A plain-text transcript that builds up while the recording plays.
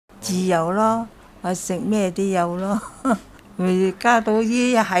自由咯，食咩都有咯。咪加到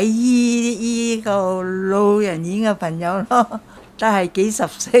啲喺醫個老人院嘅朋友咯，都係幾十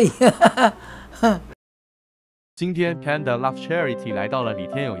歲。今天 Panda Love Charity 来到了李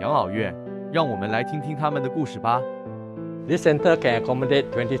天有养老院，让我们来听听他们的故事吧。This center can accommodate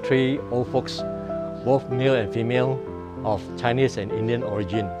 23 old folks, both male and female, of Chinese and Indian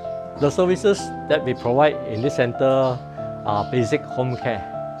origin. The services that we provide in this center are basic home care,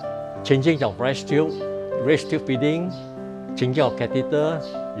 changing of breast tube feeding, changing of catheter,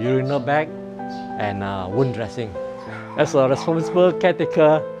 urinal bag, and wound dressing. As a responsible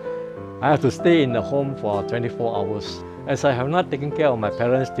caretaker, I have to stay in the home for 24 hours. As I have not taken care of my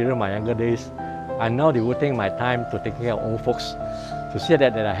parents during my younger days, I'm now devoting my time to taking care of old folks to see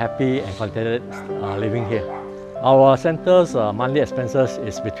that they are happy and contented living here. Our center's monthly expenses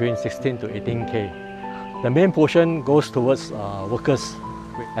is between 16 to 18K. The main portion goes towards workers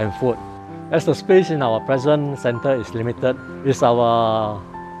and food. As the space in our present center is limited, it's our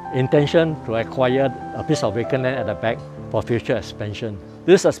intention to acquire a piece of vacant land at the back for future expansion.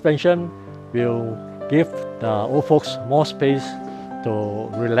 This expansion will give the old folks more space to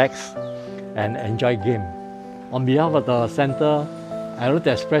relax and enjoy game. On behalf of the center, I want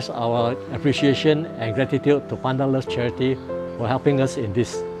to express our appreciation and gratitude to Panda Love Charity for helping us in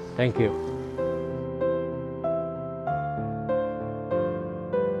this. Thank you.